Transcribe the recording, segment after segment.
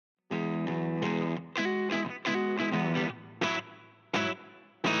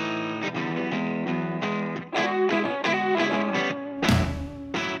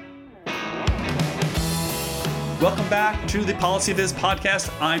Welcome back to the Policy Viz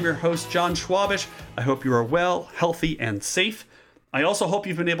podcast. I'm your host, John Schwabish. I hope you are well, healthy, and safe. I also hope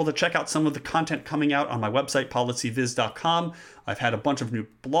you've been able to check out some of the content coming out on my website, policyviz.com. I've had a bunch of new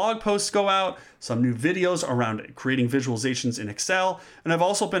blog posts go out, some new videos around creating visualizations in Excel, and I've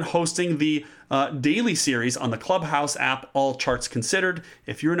also been hosting the daily series on the Clubhouse app, All Charts Considered.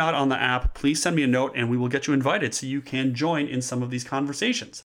 If you're not on the app, please send me a note and we will get you invited so you can join in some of these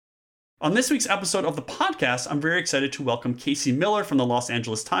conversations. On this week's episode of the podcast, I'm very excited to welcome Casey Miller from the Los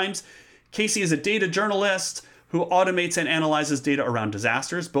Angeles Times. Casey is a data journalist who automates and analyzes data around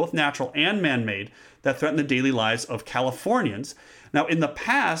disasters, both natural and man-made, that threaten the daily lives of Californians. Now, in the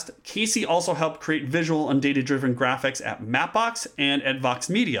past, Casey also helped create visual and data-driven graphics at Mapbox and at Vox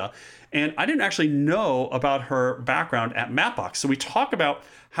Media. And I didn't actually know about her background at Mapbox. So we talk about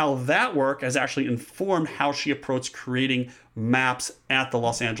how that work has actually informed how she approached creating maps at the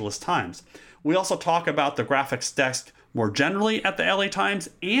Los Angeles Times. We also talk about the graphics desk more generally at the LA Times,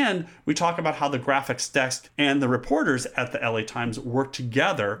 and we talk about how the graphics desk and the reporters at the LA Times work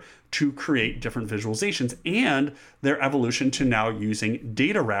together to create different visualizations and their evolution to now using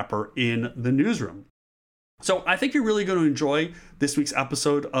Data Wrapper in the newsroom. So I think you're really going to enjoy this week's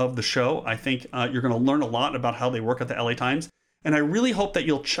episode of the show. I think you're going to learn a lot about how they work at the LA Times. And I really hope that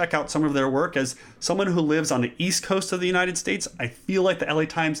you'll check out some of their work. As someone who lives on the East Coast of the United States, I feel like the LA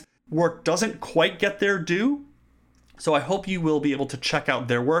Times work doesn't quite get their due. So I hope you will be able to check out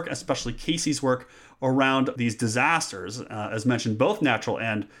their work, especially Casey's work around these disasters, as mentioned, both natural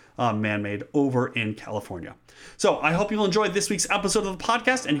and man-made over in California. So I hope you'll enjoy this week's episode of the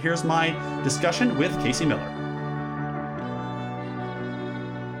podcast, and here's my discussion with Casey Miller.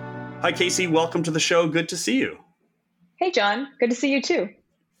 Hi, Casey. Welcome to the show. Good to see you. Hey, John. Good to see you too.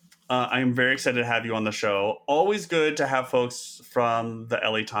 I am very excited to have you on the show. Always good to have folks from the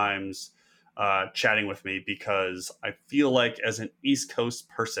LA Times chatting with me, because I feel like as an East Coast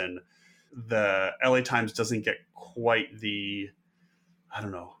person, the LA Times doesn't get quite the,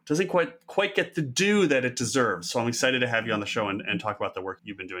 doesn't quite get the due that it deserves. So I'm excited to have you on the show and talk about the work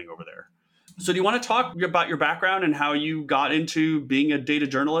you've been doing over there. So do you want to talk about your background and how you got into being a data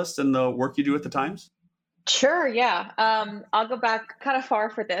journalist and the work you do at the Times? Sure, yeah. I'll go back kind of far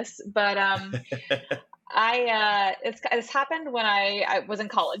for this, but it's happened when I was in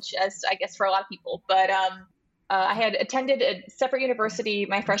college, as I guess for a lot of people. But I had attended a separate university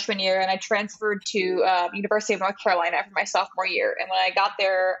my freshman year, and I transferred to University of North Carolina for my sophomore year. And when I got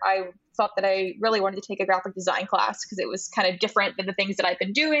there, I thought that I really wanted to take a graphic design class because it was kind of different than the things that I've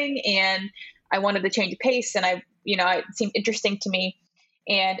been doing, and I wanted to change the pace, and it seemed interesting to me.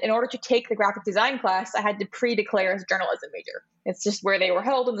 And in order to take the graphic design class, I had to pre-declare as a journalism major. It's just where they were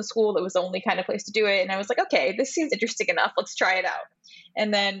held in the school. It was the only kind of place to do it. And I was like, okay, this seems interesting enough. Let's try it out.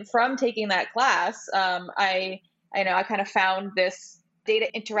 And then from taking that class, I kind of found this data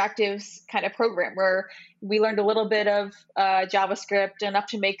interactives kind of program where we learned a little bit of JavaScript, enough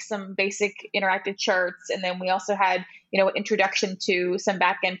to make some basic interactive charts. And then we also had, an introduction to some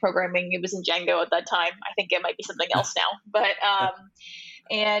back-end programming. It was in Django at that time. I think it might be something else now. But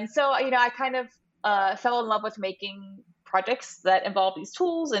and so, I kind of fell in love with making projects that involve these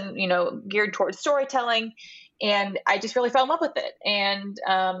tools and, geared towards storytelling. And I just really fell in love with it. And,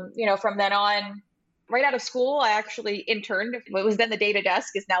 from then on, right out of school, I actually interned. What was then the data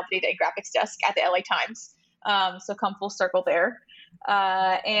desk is now the data and graphics desk at the LA Times. So come full circle there.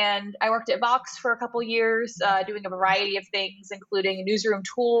 And I worked at Vox for a couple years, doing a variety of things, including newsroom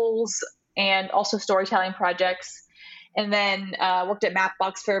tools and also storytelling projects. And then worked at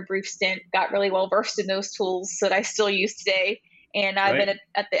Mapbox for a brief stint, got really well versed in those tools that I still use today. And I've been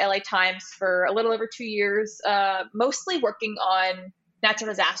at the LA Times for a little over 2 years, mostly working on natural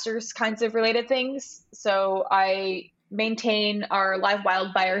disasters kinds of related things. So I maintain our live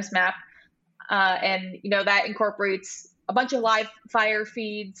wildfires map. And, that incorporates a bunch of live fire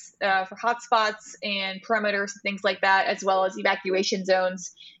feeds for hotspots and perimeters and things like that, as well as evacuation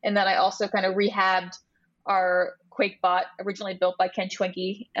zones. And then I also kind of rehabbed our QuakeBot, originally built by Ken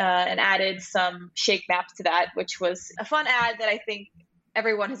Schwenke, and added some shake maps to that, which was a fun ad that I think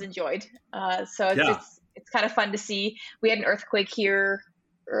everyone has enjoyed. It's kind of fun to see. We had an earthquake here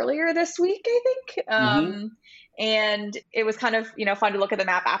earlier this week, I think. And it was kind of, fun to look at the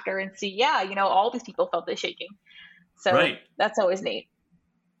map after and see, all these people felt this shaking. So That's always neat.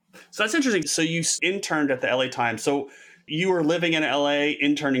 So that's interesting. So you interned at the LA Times. So you were living in LA,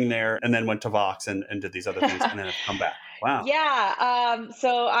 interning there, and then went to Vox and did these other things and then have come back. Wow. Yeah.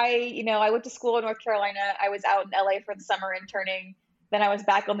 So I went to school in North Carolina. I was out in LA for the summer interning. Then I was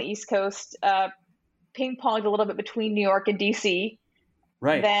back on the East Coast, ping-ponged a little bit between New York and DC.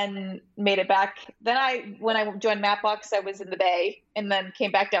 Right. then made it back. When I joined Mapbox, I was in the Bay and then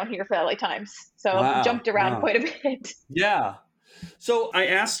came back down here for LA Times. So Wow. jumped around Wow. quite a bit. Yeah. So I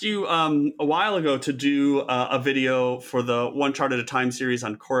asked you a while ago to do a video for the One Chart at a Time series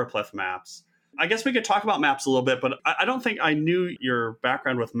on choropleth maps. I guess we could talk about maps a little bit, but I don't think I knew your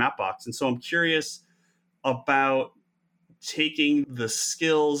background with Mapbox. And so I'm curious about taking the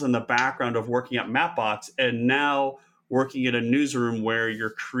skills and the background of working at Mapbox and now working in a newsroom where you're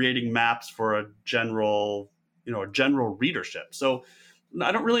creating maps for a general readership. So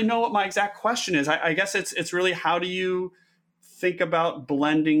I don't really know what my exact question is. I guess it's really, how do you think about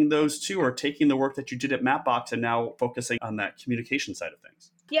blending those two, or taking the work that you did at Mapbox and now focusing on that communication side of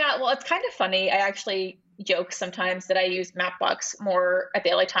things? Yeah, well, it's kind of funny. I actually joke sometimes that I use Mapbox more at the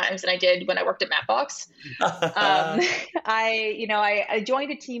LA Times than I did when I worked at Mapbox. I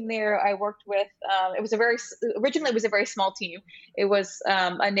joined a team there. I worked with, originally it was a very small team. It was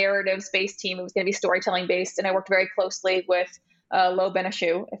a narratives based team. It was going to be storytelling based. And I worked very closely with Lo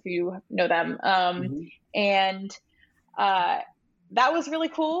Beneshu, if you know them. Mhm. And that was really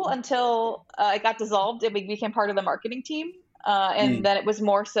cool until it got dissolved and we became part of the marketing team. And Mm. then it was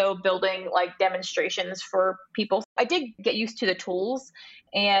more so building like demonstrations for people. I did get used to the tools,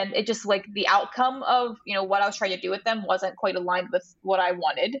 and it just like the outcome of what I was trying to do with them wasn't quite aligned with what I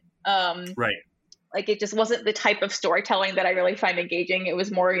wanted. Right. Like it just wasn't the type of storytelling that I really find engaging. It was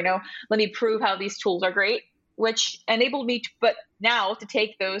more, let me prove how these tools are great, which enabled me but now to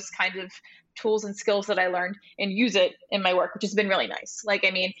take those kind of tools and skills that I learned and use it in my work, which has been really nice. Like, I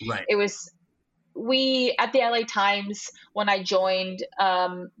mean, Right. it was we at the LA Times, when I joined,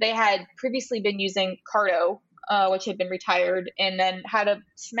 they had previously been using Carto, which had been retired, and then had a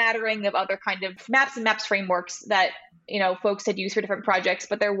smattering of other kind of maps and maps frameworks that folks had used for different projects,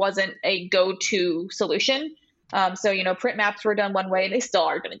 but there wasn't a go-to solution. So print maps were done one way, and they still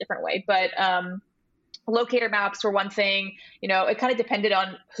are done a different way, but locator maps were one thing. It kind of depended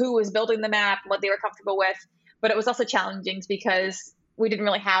on who was building the map, what they were comfortable with, but it was also challenging because we didn't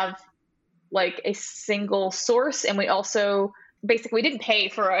really have like a single source, and we also basically didn't pay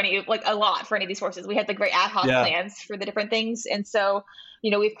for a lot for any of these sources. We had like very ad hoc Yeah. plans for the different things, and so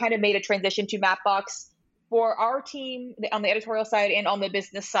we've kind of made a transition to Mapbox for our team on the editorial side and on the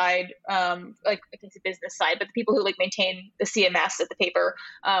business side. Like I think the business side, but the people who like maintain the CMS at the paper,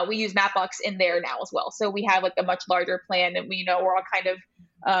 we use Mapbox in there now as well. So we have like a much larger plan, and we're all kind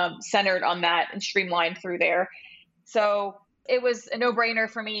of centered on that and streamlined through there. So it was a no-brainer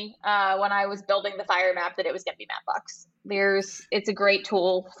for me when I was building the fire map that it was going to be Mapbox. It's a great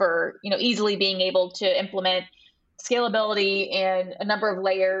tool for easily being able to implement scalability and a number of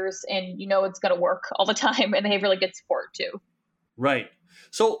layers, and it's going to work all the time, and they have really good support too. Right.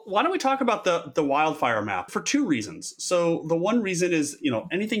 So why don't we talk about the wildfire map for two reasons? So the one reason is,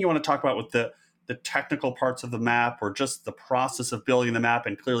 anything you want to talk about with the technical parts of the map, or just the process of building the map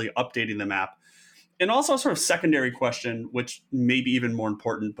and clearly updating the map. And also a sort of secondary question, which may be even more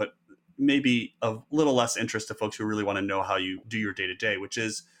important, but maybe of little less interest to folks who really want to know how you do your day-to-day, which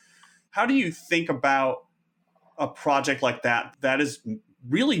is, how do you think about a project like that is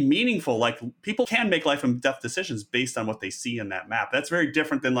really meaningful? Like, people can make life and death decisions based on what they see in that map. That's very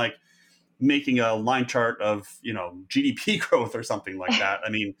different than like making a line chart of GDP growth or something like that.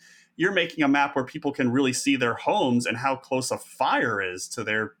 I mean, you're making a map where people can really see their homes and how close a fire is to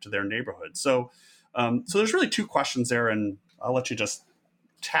their neighborhood. So there's really two questions there, and I'll let you just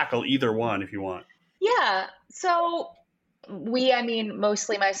tackle either one if you want. Yeah. So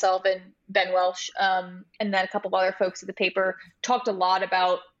mostly myself and Ben Welsh, and then a couple of other folks at the paper, talked a lot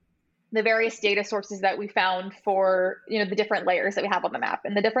about the various data sources that we found for the different layers that we have on the map.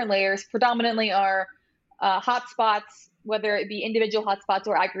 And the different layers predominantly are hotspots, whether it be individual hotspots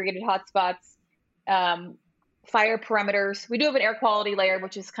or aggregated hotspots, fire perimeters. We do have an air quality layer,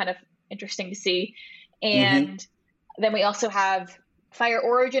 which is kind of interesting to see. And then we also have fire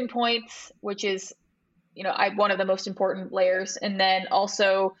origin points, which is one of the most important layers. And then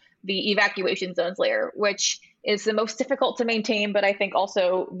also the evacuation zones layer, which is the most difficult to maintain, but I think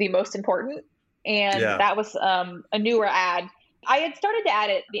also the most important. And that was a newer ad. I had started to add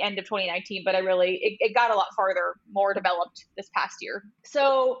it at the end of 2019, but it got a lot farther, more developed this past year.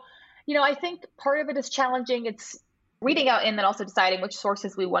 So, I think part of it is challenging. It's reading out and then also deciding which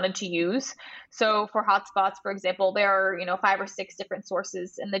sources we wanted to use. So for hotspots, for example, there are, 5 or 6 different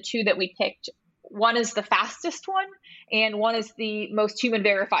sources, and the two that we picked, one is the fastest one and one is the most human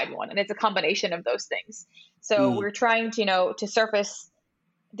verified one. And it's a combination of those things. So we're trying to, to surface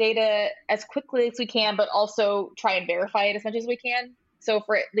data as quickly as we can, but also try and verify it as much as we can. So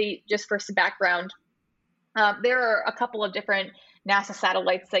just for some background, there are a couple of different NASA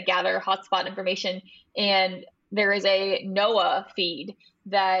satellites that gather hotspot information. And there is a NOAA feed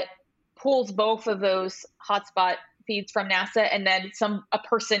that pulls both of those hotspot feeds from NASA, and then a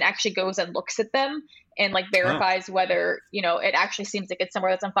person actually goes and looks at them and like Oh, verifies whether, it actually seems like it's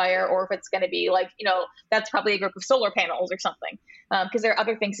somewhere that's on fire, or if it's going to be like, that's probably a group of solar panels or something. Because there are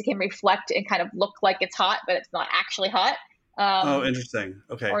other things that can reflect and kind of look like it's hot, but it's not actually hot. oh, Um, interesting.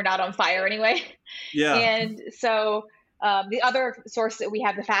 Okay. or not on fire anyway. Yeah. And so the other source that we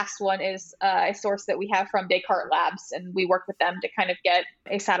have, the fast one, is a source that we have from Descartes Labs, and we work with them to kind of get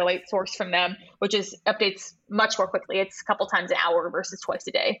a satellite source from them, which is updates much more quickly. It's a couple times an hour versus twice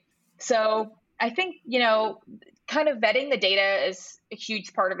a day. So I think, kind of vetting the data is a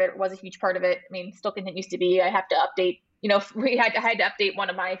huge part of it, was a huge part of it. I mean, still continues to be. I have to update, I had to update one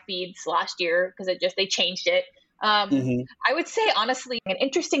of my feeds last year because they changed it. Hmm. I would say, honestly, an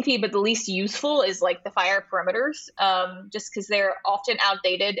interesting feed, but the least useful is like the fire perimeters, just because they're often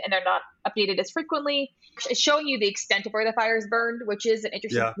outdated and they're not updated as frequently. It's showing you the extent of where the fire is burned, which is an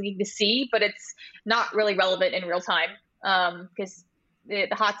interesting Yeah. thing to see, but it's not really relevant in real time, because the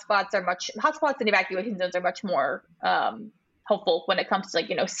hotspots and evacuation zones are much more helpful when it comes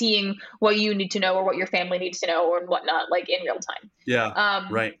to seeing what you need to know or what your family needs to know or whatnot, like in real time. Yeah.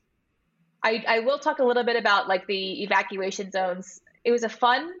 Um, Right. I will talk a little bit about like the evacuation zones. It was a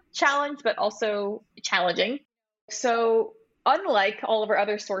fun challenge, but also challenging. So, unlike all of our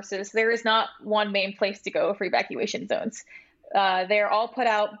other sources, there is not one main place to go for evacuation zones. They're all put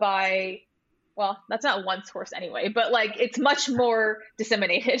out by, well, that's not one source anyway, but like it's much more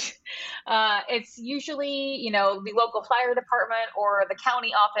disseminated. It's usually, the local fire department or the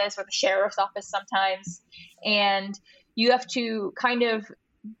county office or the sheriff's office sometimes. And you have to kind of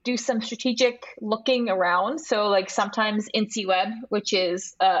do some strategic looking around. So like sometimes INCIWeb, which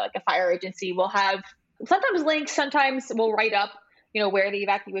is like a fire agency, will have sometimes links, sometimes we'll write up, where the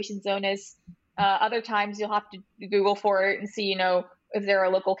evacuation zone is. Other times you'll have to Google for it and see, if they're a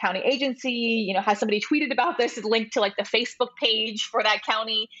local county agency, has somebody tweeted about this, is linked to like the Facebook page for that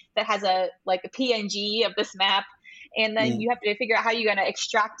county that has a PNG of this map. And then Mm. you have to figure out how you're going to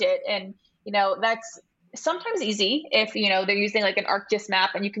extract it. And, that's sometimes easy if they're using like an ArcGIS map,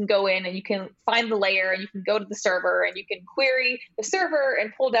 and you can go in and you can find the layer and you can go to the server and you can query the server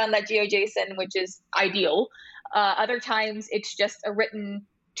and pull down that GeoJSON, which is ideal. Other times it's just a written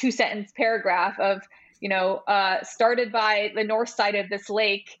 2-sentence paragraph of started by the north side of this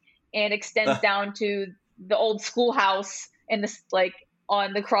lake and extends down to the old schoolhouse and this like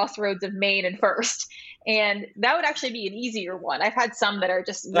on the crossroads of Main and First. And that would actually be an easier one. I've had some that are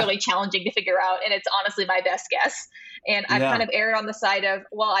just really challenging to figure out, and it's honestly my best guess. And I've Yeah. kind of erred on the side of,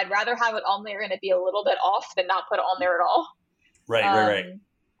 well, I'd rather have it on there and it be a little bit off than not put it on there at all. Right. Right. Right.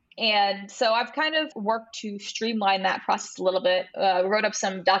 And so I've kind of worked to streamline that process a little bit. Wrote up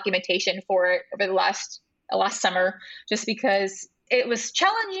some documentation for it over the last summer, just because it was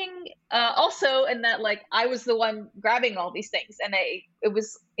challenging. Also, in that like I was the one grabbing all these things, and it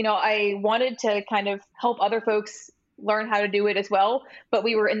was I wanted to kind of help other folks learn how to do it as well. But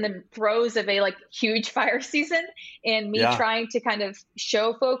we were in the throes of a like huge fire season, and me Yeah. trying to kind of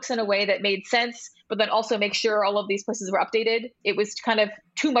show folks in a way that made sense, but then also make sure all of these places were updated. It was kind of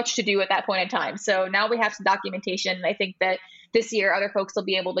too much to do at that point in time. So now we have some documentation. And I think that this year other folks will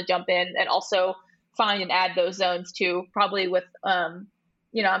be able to jump in and also find and add those zones too, probably with, I'm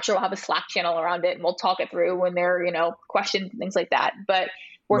sure we'll have a Slack channel around it and we'll talk it through when there are, questions and things like that. But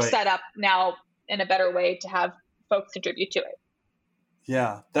we're Right. set up now in a better way to have folks contribute to it.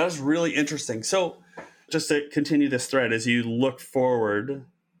 Yeah, that is really interesting. So, just to continue this thread, as you look forward,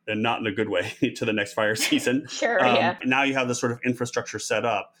 and not in a good way, to the next fire season, Sure, yeah. now you have this sort of infrastructure set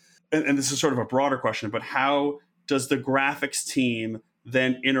up. And this is sort of a broader question, but how does the graphics team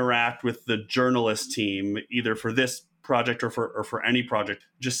then interact with the journalist team, either for this project or for any project,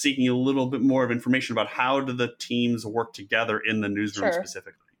 just seeking a little bit more of information about how do the teams work together in the newsroom Sure.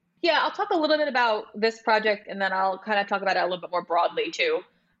 specifically? Yeah, I'll talk a little bit about this project, and then I'll kind of talk about it a little bit more broadly too.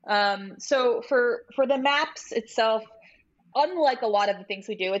 So for the maps itself, unlike a lot of the things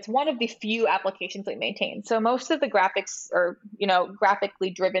we do, it's one of the few applications we maintain. So most of the graphics or graphically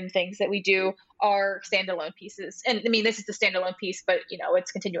driven things that we do are standalone pieces. And I mean, this is the standalone piece, but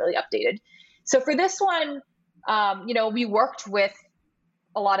it's continually updated. So for this one, we worked with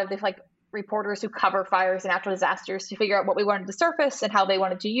a lot of the like reporters who cover fires and natural disasters to figure out what we wanted to surface and how they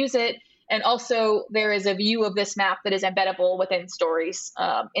wanted to use it. And also there is a view of this map that is embeddable within stories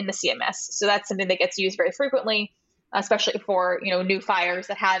in the CMS. So that's something that gets used very frequently, especially for new fires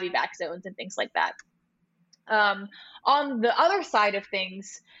that have evac zones and things like that. On the other side of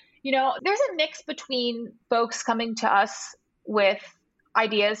things, there's a mix between folks coming to us with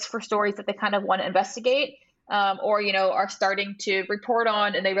ideas for stories that they kind of want to investigate, or are starting to report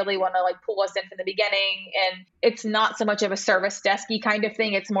on, and they really want to like pull us in from the beginning. And it's not so much of a service desky kind of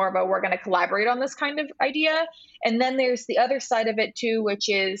thing. It's more of a, we're going to collaborate on this kind of idea. And then there's the other side of it too, which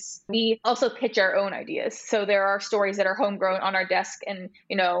is we also pitch our own ideas. So there are stories that are homegrown on our desk, and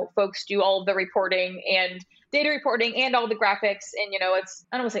folks do all of the reporting and data reporting and all the graphics, and it's,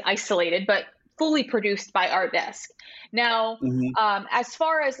 I don't want to say isolated, but fully produced by our desk. Now, as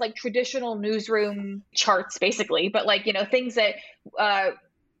far as like traditional newsroom charts, basically, but like, things that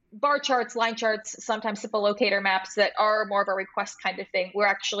bar charts, line charts, sometimes simple locator maps that are more of a request kind of thing. We're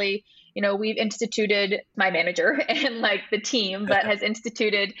actually, we've instituted, my manager and like the team that has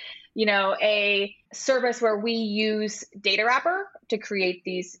instituted, a service where we use Data Wrapper to create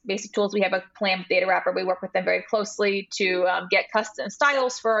these basic tools. We have a plan with Data Wrapper. We work with them very closely to get custom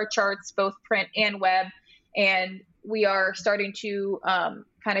styles for our charts, both print and web. And we are starting to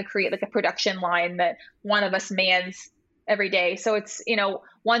kind of create like a production line that one of us mans every day. So it's,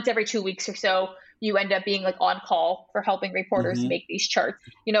 once every 2 weeks or so, you end up being like on call for helping reporters make these charts.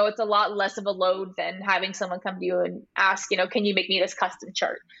 It's a lot less of a load than having someone come to you and ask, can you make me this custom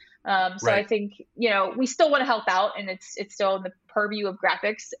chart? So I think, we still want to help out, and it's still in the purview of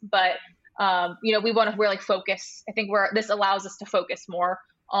graphics, but, we want to really focus. I think this allows us to focus more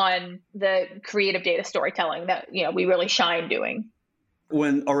on the creative data storytelling that, we really shine doing.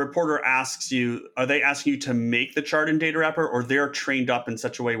 When a reporter asks you, are they asking you to make the chart in Data Wrapper, or they're trained up in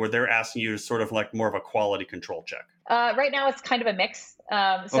such a way where they're asking you to sort of like more of a quality control check? Right now, it's kind of a mix.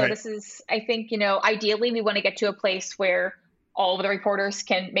 This is, I think, ideally we want to get to a place where all of the reporters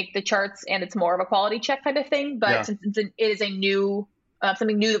can make the charts and it's more of a quality check kind of thing. But since it is a new,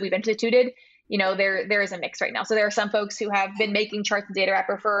 something new that we've instituted, there is a mix right now. So there are some folks who have been making charts in Data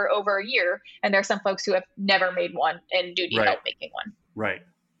Wrapper for over a year, and there are some folks who have never made one and do need help making one. Right.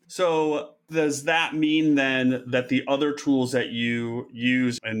 So does that mean then that the other tools that you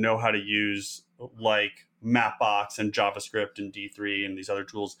use and know how to use, like Mapbox and JavaScript and D3 and these other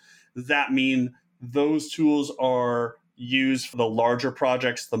tools, does that mean those tools are used for the larger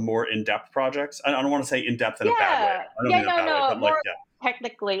projects, the more in-depth projects? I don't want to say in-depth in a bad way. I don't mean a bad way, but more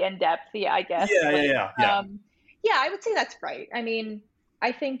technically in-depth, I guess. Yeah. I would say that's right. I mean,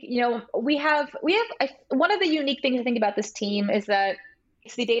 I think, we have one of the unique things I think about this team is that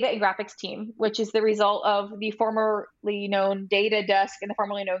it's the data and graphics team, which is the result of the formerly known data desk and the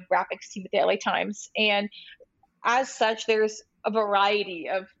formerly known graphics team at the LA Times. And as such, there's a variety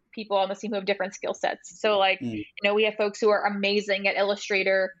of people on the team who have different skill sets. So like, we have folks who are amazing at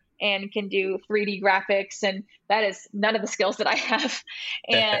Illustrator and can do 3D graphics, and that is none of the skills that I have.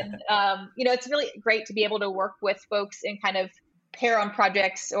 And, it's really great to be able to work with folks and kind of pair on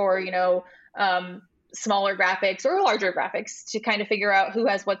projects or, smaller graphics or larger graphics to kind of figure out who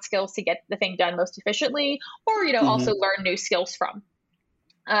has what skills to get the thing done most efficiently, or, also learn new skills from.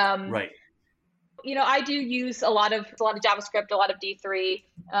 Right. I do use a lot of JavaScript, a lot of D3.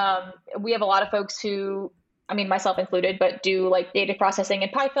 We have a lot of folks who, I mean, myself included, but do like data processing in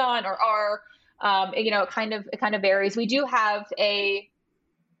Python or R. It kind of varies. We do have a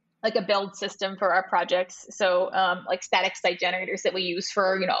build system for our projects. So like static site generators that we use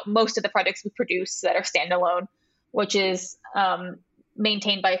for, most of the projects we produce that are standalone, which is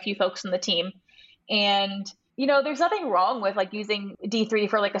maintained by a few folks on the team. And, there's nothing wrong with like using D3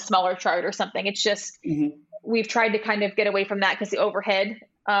 for like a smaller chart or something. It's just, we've tried to kind of get away from that because the overhead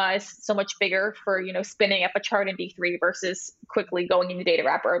is so much bigger for, spinning up a chart in D3 versus quickly going into Data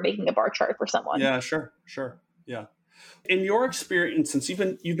Wrapper and making a bar chart for someone. Yeah, sure. Yeah. In your experience, since you've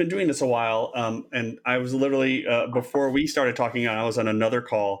been doing this a while, and I was literally before we started talking, I was on another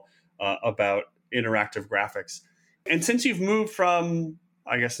call about interactive graphics, and since you've moved from,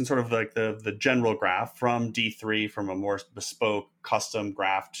 I guess, in sort of like the general graph from D3, from a more bespoke custom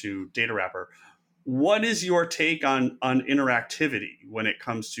graph to Data Wrapper, what is your take on interactivity when it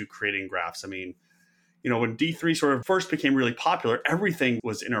comes to creating graphs? I mean, when D3 sort of first became really popular, everything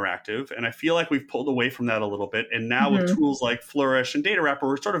was interactive. And I feel like we've pulled away from that a little bit. And now with tools like Flourish and Data Wrapper,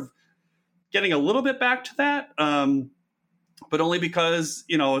 we're sort of getting a little bit back to that, but only because,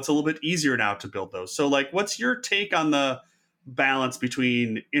 it's a little bit easier now to build those. So like, what's your take on the balance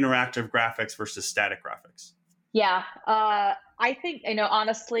between interactive graphics versus static graphics? Yeah, I think,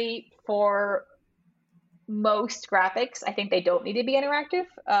 honestly, for most graphics, I think they don't need to be interactive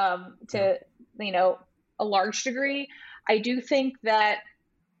to, a large degree. I do think that,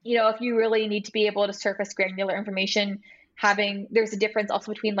 if you really need to be able to surface granular information, there's a difference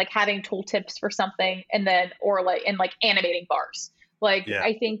also between like having tooltips for something and then, or like, and like animating bars. Like,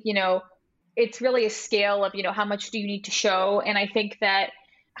 I think, it's really a scale of, how much do you need to show? And I think that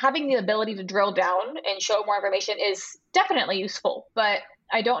having the ability to drill down and show more information is definitely useful. But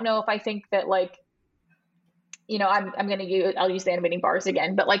I don't know if I think that like, I'm going to I'll use the animating bars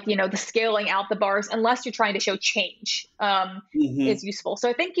again, but like, the scaling out the bars, unless you're trying to show change, Hmm. is useful. So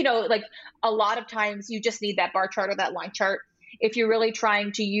I think, like a lot of times you just need that bar chart or that line chart. If you're really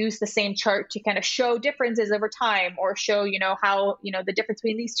trying to use the same chart to kind of show differences over time or show, how, the difference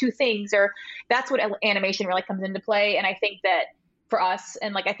between these two things, or that's what animation really comes into play. And I think that for us,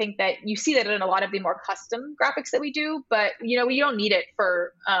 and like, I think that you see that in a lot of the more custom graphics that we do, but, we don't need it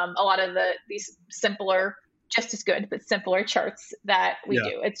for a lot of these simpler, just as good, but simpler charts that we Yeah.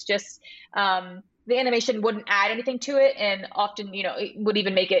 do. It's just the animation wouldn't add anything to it. And often, it would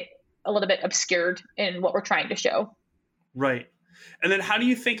even make it a little bit obscured in what we're trying to show. Right. And then how do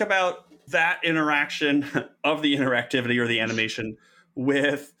you think about that interaction of the interactivity or the animation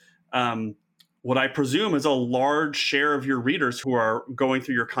with what I presume is a large share of your readers who are going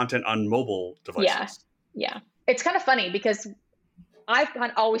through your content on mobile Yeah. devices? Yeah. It's kind of funny because I've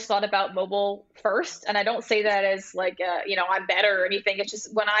kind of always thought about mobile first, and I don't say that as like I'm better or anything. It's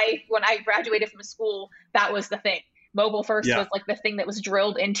just when I graduated from school, that was the thing. Mobile first Yeah. was like the thing that was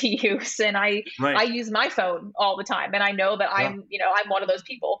drilled into use, and I Right. use my phone all the time, and I know that Yeah. I'm one of those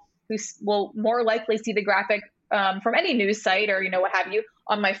people who will more likely see the graphic from any news site or what have you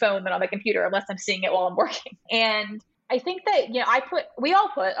on my phone than on the computer, unless I'm seeing it while I'm working. And I think that we all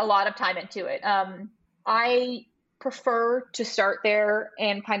put a lot of time into it. I prefer to start there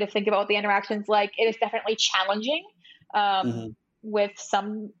and kind of think about the interactions. Like it is definitely challenging Hmm. with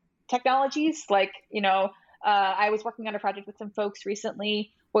some technologies. Like, I was working on a project with some folks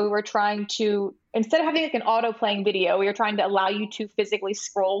recently where we were trying to, instead of having like an auto playing video, we were trying to allow you to physically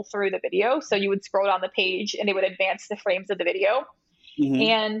scroll through the video. So you would scroll down the page and it would advance the frames of the video. Hmm.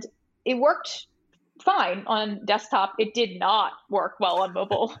 And it worked fine on desktop. It did not work well on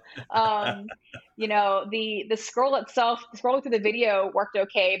mobile. The scroll itself, scrolling through the video worked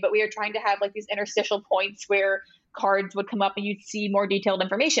okay, but we were trying to have like these interstitial points where cards would come up and you'd see more detailed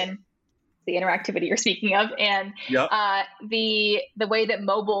information, the interactivity you're speaking of. And Yep. the way that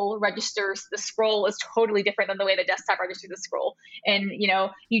mobile registers the scroll is totally different than the way the desktop registers the scroll. And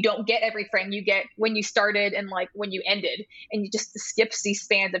you don't get every frame, you get when you started and like when you ended, and you just skips these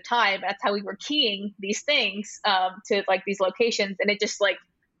spans of time. That's how we were keying these things to like these locations, and it just like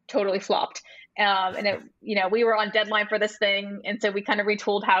totally flopped. And it, we were on deadline for this thing, and so we kind of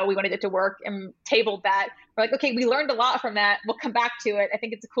retooled how we wanted it to work and tabled that. We're like, okay, we learned a lot from that. We'll come back to it. I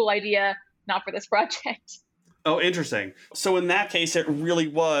think it's a cool idea, not for this project. Oh, interesting. So in that case, it really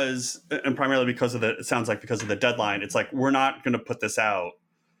was, and primarily because of it sounds like because of the deadline, it's like, we're not going to put this out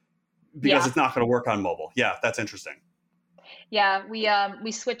because Yeah, it's not going to work on mobile. Yeah, that's interesting. yeah.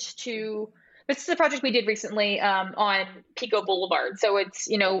 We switched to, this is a project we did recently on Pico Boulevard. So it's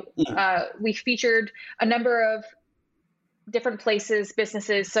Mm. we featured a number of different places,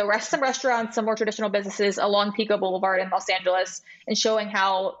 businesses. So some restaurants, some more traditional businesses along Pico Boulevard in Los Angeles, and showing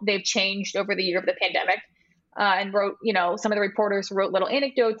how they've changed over the year of the pandemic. And wrote, some of the reporters wrote little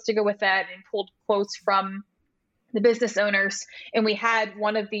anecdotes to go with that and pulled quotes from the business owners. And we had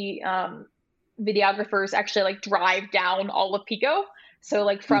one of the videographers actually like drive down all of Pico. So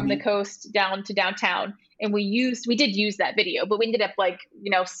like from the Hmm. coast down to downtown. And we did use that video, but we ended up like,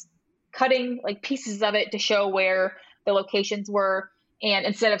 cutting like pieces of it to show where the locations were. And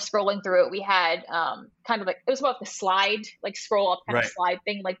instead of scrolling through it, we had kind of like, it was about the slide, like scroll up kind of Right. slide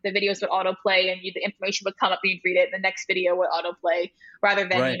thing. Like the videos would autoplay and the information would come up and you'd read it. And the next video would autoplay rather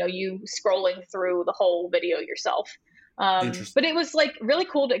than, Right. you scrolling through the whole video yourself. Interesting. But it was like really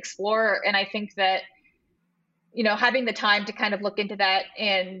cool to explore. And I think that, having the time to kind of look into that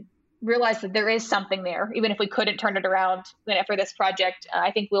and realize that there is something there, even if we couldn't turn it around for this project,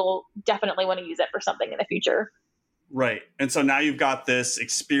 I think we'll definitely want to use it for something in the future. Right. And so now you've got this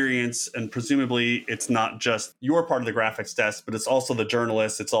experience, and presumably it's not just your part of the graphics desk, but it's also the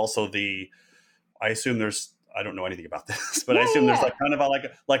journalist. It's also I assume I don't know anything about this, but I Yeah, assume there's yeah, like kind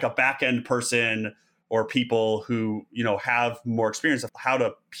of like a back end person or people who, have more experience of how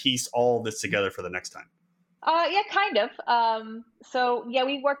to piece all this together for the next time. yeah, kind of. So yeah,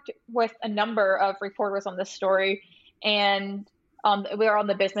 we worked with a number of reporters on this story, and we were on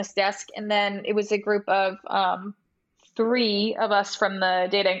the business desk, and then it was a group of three of us from the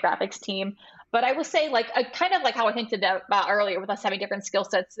data and graphics team. But I will say, like, kind of like how I hinted about earlier, with us having different skill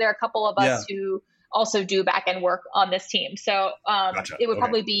sets, there are a couple of Yeah. us who also do back end work on this team. So Gotcha. it would Okay.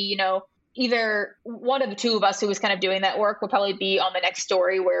 probably be, either one of the two of us who was kind of doing that work would probably be on the next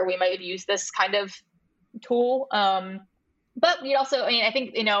story where we might use this kind of tool. But we'd also, I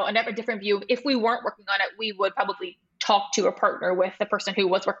think, another different view, if we weren't working on it, we would probably talk to or partner with the person who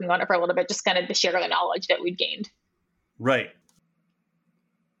was working on it for a little bit, just kind of to share the knowledge that we'd gained. Right.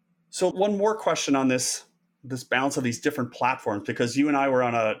 So one more question on this balance of these different platforms, because you and I were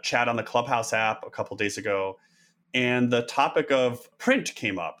on a chat on the Clubhouse app a couple of days ago, and the topic of print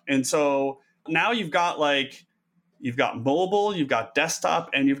came up. And so now you've got mobile, you've got desktop,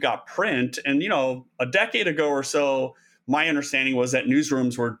 and you've got print. And, a decade ago or so, my understanding was that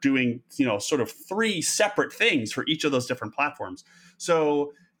newsrooms were doing, sort of three separate things for each of those different platforms.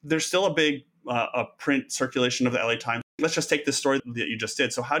 So there's still a big a print circulation of the LA Times. Let's just take this story that you just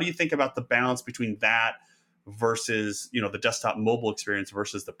did. So how do you think about the balance between that versus, the desktop mobile experience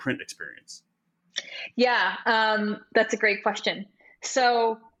versus the print experience? Yeah, that's a great question.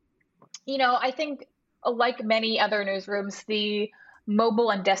 So, I think like many other newsrooms, the mobile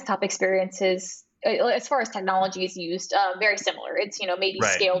and desktop experiences, as far as technology is used, very similar. It's, maybe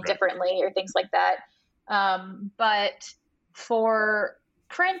scaled differently or things like that. But for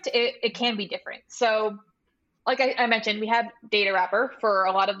print, it can be different. So like I mentioned, we have Data Wrapper for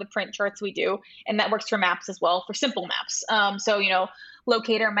a lot of the print charts we do, and that works for maps as well, for simple maps. So,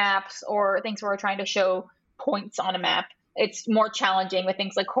 locator maps or things where we're trying to show points on a map. It's more challenging with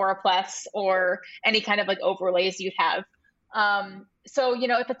things like Choropleth or any kind of like overlays you'd have. So,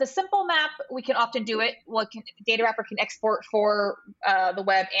 if it's a simple map, we can often do it. Data Wrapper can export for the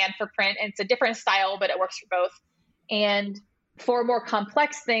web and for print. And it's a different style, but it works for both. And for more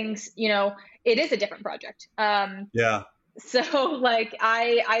complex things, it is a different project. Yeah. So like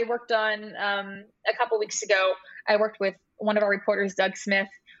I worked on a couple weeks ago, I worked with one of our reporters, Doug Smith,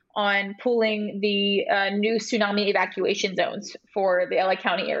 on pooling the new tsunami evacuation zones for the LA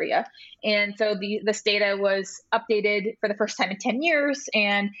County area. And so this data was updated for the first time in 10 years,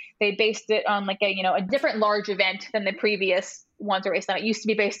 and they based it on like a different large event than the previous ones are based on. It used to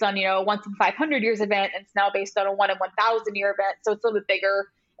be based on, a once in 500 years event, and it's now based on a 1 in 1,000 year event. So it's a little bit bigger,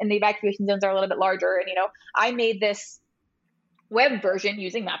 and the evacuation zones are a little bit larger. And, I made this web version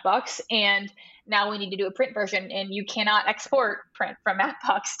using Mapbox, and now we need to do a print version, and you cannot export print from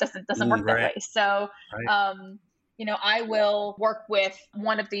Mapbox. Doesn't work that way. So, I will work with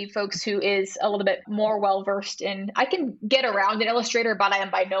one of the folks who is a little bit more well-versed in, I can get around an Illustrator, but I am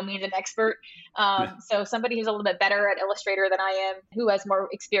by no means an expert. So somebody who's a little bit better at Illustrator than I am, who has more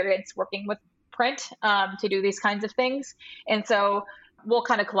experience working with print to do these kinds of things. And so we'll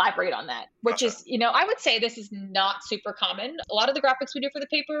kind of collaborate on that, which is, I would say this is not super common. A lot of the graphics we do for the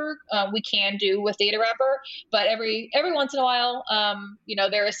paper, we can do with Data Wrapper, but every once in a while,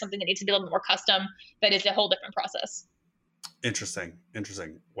 there is something that needs to be a little bit more custom that is a whole different process. Interesting.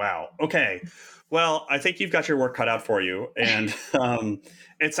 Wow. Okay. Well, I think you've got your work cut out for you, and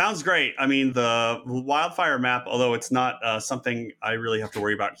it sounds great. I mean, the wildfire map, although it's not something I really have to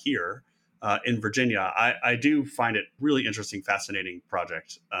worry about here, in Virginia, I do find it really interesting, fascinating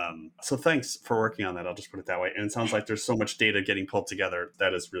project. So thanks for working on that. I'll just put it that way. And it sounds like there's so much data getting pulled together.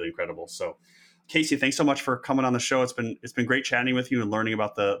 That is really incredible. So Casey, thanks so much for coming on the show. It's been great chatting with you and learning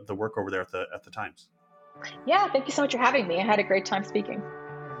about the work over there at the Times. Yeah, thank you so much for having me. I had a great time speaking.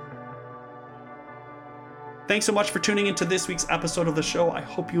 Thanks so much for tuning into this week's episode of the show. I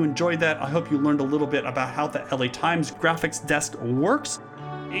hope you enjoyed that. I hope you learned a little bit about how the LA Times graphics desk works.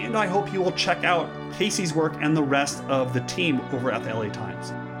 And I hope you will check out Casey's work and the rest of the team over at the LA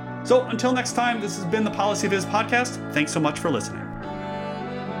Times. So until next time, this has been the Policy Viz podcast. Thanks so much for listening.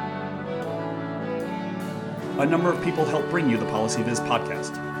 A number of people help bring you the Policy Viz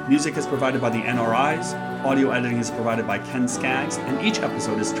podcast. Music is provided by the NRIs, audio editing is provided by Ken Skaggs, and each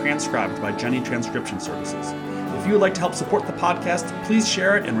episode is transcribed by Jenny Transcription Services. If you would like to help support the podcast, please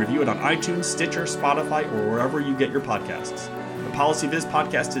share it and review it on iTunes, Stitcher, Spotify, or wherever you get your podcasts. The Policy Viz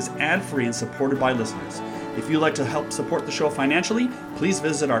podcast is ad-free and supported by listeners. If you'd like to help support the show financially, please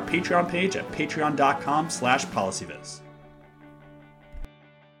visit our Patreon page at patreon.com/policyviz.